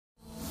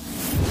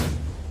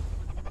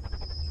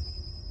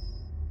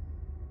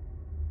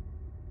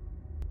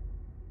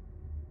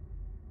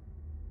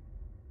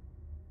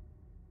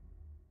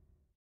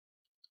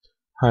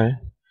High,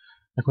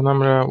 এখন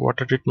আমরা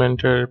water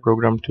ট্রিটমেন্টের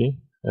প্রোগ্রামটি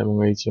এবং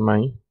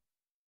এইচএমআই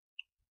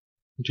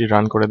টি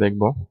রান করে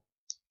দেখব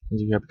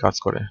যে কিভাবে কাজ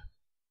করে।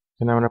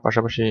 এখানে আমরা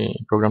পাশাপাশি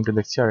প্রোগ্রামটি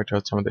দেখছি আর এটা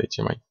হচ্ছে আমাদের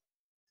এইচএমআই।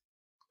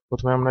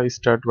 প্রথমে আমরা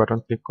স্টার্ট বাটন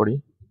ক্লিক করি।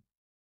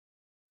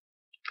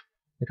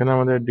 এখানে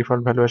আমাদের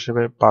ডিফল্ট ভ্যালু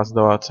হিসেবে 5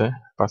 দেওয়া আছে,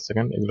 5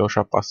 সেকেন্ড, এগুলো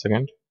সব 5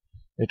 সেকেন্ড,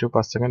 এটাও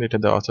 5 সেকেন্ড, এটা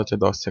দেওয়া আছে হচ্ছে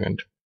 10 সেকেন্ড।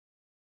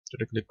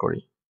 এটা ক্লিক করি।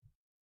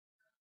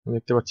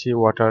 দেখতে পাচ্ছি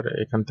ওয়াটার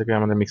এখান থেকে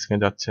আমাদের মিক্সিং এ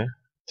যাচ্ছে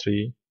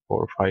 3,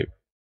 4, 5।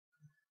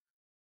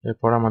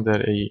 এরপর আমাদের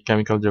এই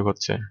কেমিক্যাল যোগ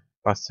হচ্ছে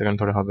 5 সেকেন্ড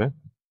ধরে হবে।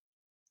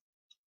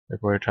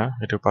 এরপর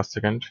এটাও 5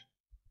 সেকেন্ড,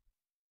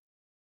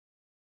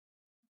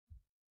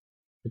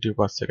 এটিও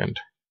 5 সেকেন্ড।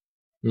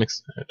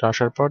 এটা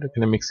আসার পর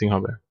এখানে মিক্সিং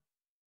হবে।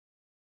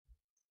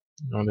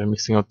 আমাদের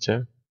মিক্সিং হচ্ছে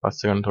 5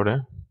 সেকেন্ড ধরে।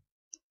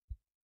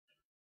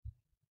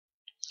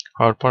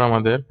 হওয়ার পর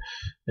আমাদের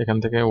এখান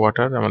থেকে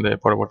ওয়াটার আমাদের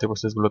পরবর্তী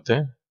প্রসেসগুলোতে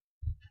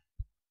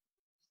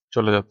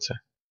চলে যাচ্ছে।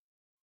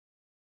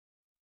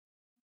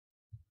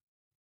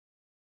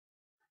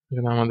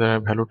 এখানে আমাদের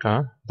ভ্যালুটা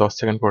 10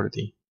 সেকেন্ড করে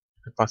দিই।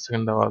 5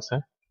 সেকেন্ড দেওয়া আছে,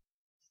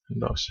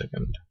 10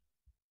 সেকেন্ড।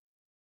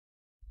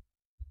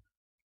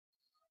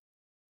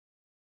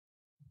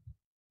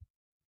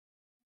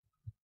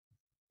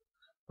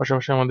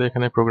 পাশাপাশি আমাদের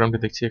এখানে প্রোগ্রামটি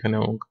দেখছি,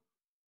 এখানেও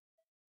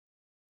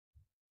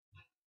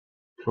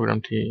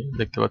প্রোগ্রামটি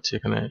দেখতে পাচ্ছি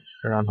এখানে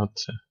রান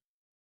হচ্ছে।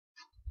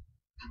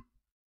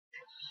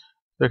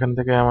 তো এখান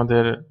থেকে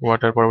আমাদের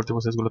ওয়াটার পরবর্তী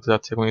প্রসেসগুলোতে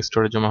যাচ্ছে এবং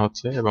স্টোরে জমা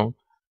হচ্ছে এবং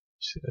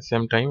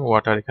সেম টাইম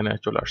ওয়াটার এখানে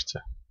চলে আসছে।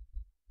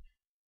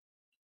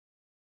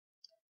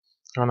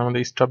 এখন আমাদের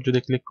স্টপ যদি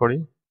ক্লিক করি,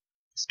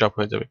 স্টপ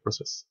হয়ে যাবে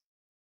প্রসেস।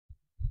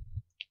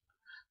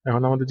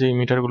 এখন আমাদের যে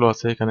মিটারগুলো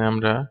আছে এখানে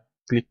আমরা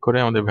ক্লিক করে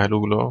আমাদের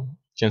ভ্যালুগুলো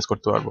চেঞ্জ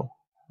করতে পারবো।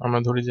 আমরা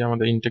ধরি যে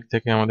আমাদের ইনটেক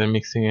থেকে আমাদের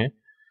মিক্সিং এ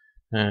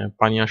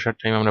পানি আসার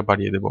টাইম আমরা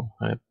বাড়িয়ে দেব।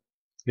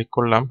 ক্লিক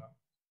করলাম,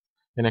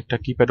 এখানে একটা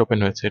কিপ্যাড ওপেন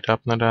হয়েছে, এটা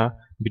আপনারা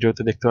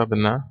ভিডিওতে দেখতে পাবেন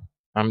না,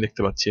 আমি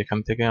দেখতে পাচ্ছি। এখান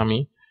থেকে আমি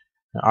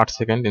 8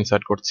 সেকেন্ড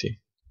ইনসার্ট করছি,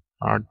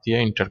 8 দিয়ে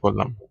এন্টার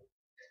করলাম।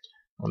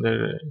 আমাদের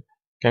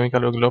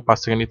কেমিক্যাল ওগুলো 5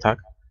 সেকেন্ডই থাক,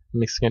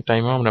 মিক্সিং এর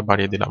টাইমও আমরা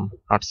বাড়িয়ে দিলাম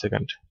 8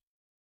 সেকেন্ড।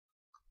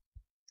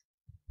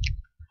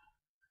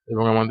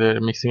 এবং আমাদের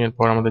মিক্সিং এর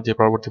পর আমাদের যে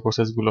পরবর্তী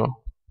প্রসেসগুলো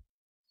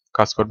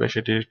কাজ করবে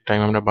সেটির টাইম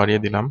আমরা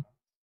বাড়িয়ে দিলাম,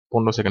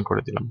 15 সেকেন্ড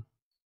করে দিলাম,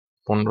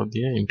 15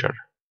 দিয়ে এন্টার।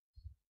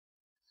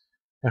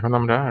 এখন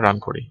আমরা রান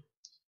করি।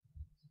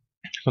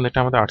 এখন এটা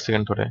আমাদের 8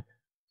 সেকেন্ড ধরে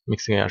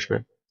মিক্সিং এ আসবে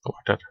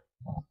ওয়াটার।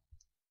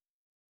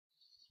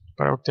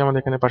 পরবর্তী আমাদের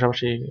এখানে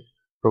পাশাপাশি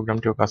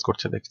প্রোগ্রামটিও কাজ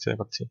করছে দেখতে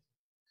পাচ্ছি।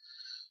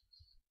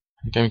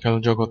 কেমিক্যাল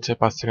যোগ হচ্ছে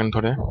 5 সেকেন্ড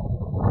ধরে,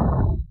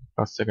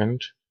 5 সেকেন্ড।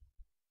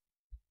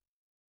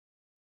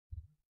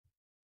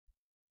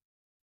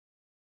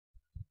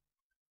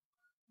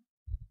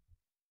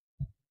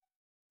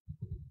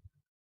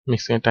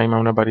 মিক্সিং এর টাইম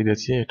আমরা বাড়িয়ে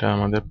দিয়েছি, এটা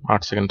আমাদের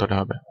 8 সেকেন্ড ধরে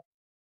হবে।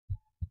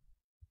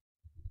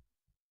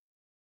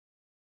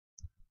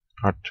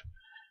 8।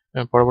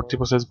 পরবর্তী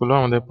প্রসেসগুলো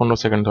আমাদের 15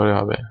 সেকেন্ড ধরে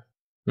হবে।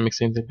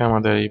 মিক্সিং থেকে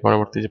আমাদের এই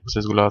পরবর্তী যে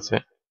প্রসেসগুলো আছে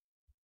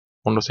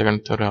 15 সেকেন্ড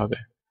ধরে হবে।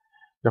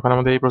 যখন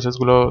আমাদের এই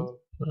প্রসেসগুলো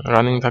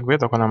রানিং থাকবে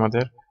তখন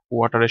আমাদের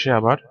ওয়াটার এসে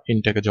আবার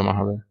ইনটেকে জমা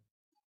হবে,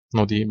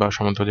 নদী বা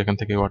সমুদ্র যেখান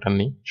থেকে ওয়াটার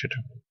নিই সেটা।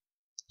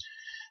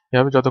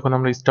 এভাবে যতক্ষণ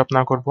আমরা স্টপ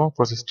না করব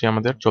প্রসেসটি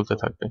আমাদের চলতে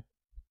থাকবে।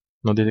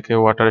 নদী থেকে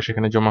ওয়াটার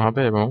সেখানে জমা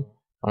হবে এবং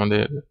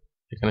আমাদের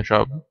এখানে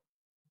সব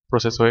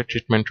প্রসেস হয়ে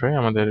ট্রিটমেন্ট হয়ে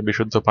আমাদের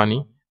বিশুদ্ধ পানি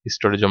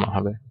স্টোরে জমা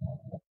হবে।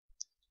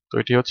 তো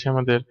এটি হচ্ছে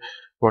আমাদের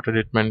ওয়াটার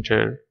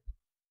ট্রিটমেন্টের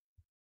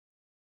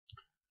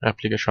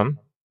অ্যাপ্লিকেশন।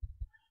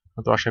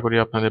 তো আশা করি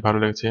আপনাদের ভালো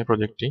লেগেছে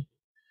প্রজেক্টটি।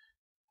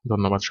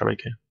 ধন্যবাদ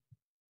সবাইকে।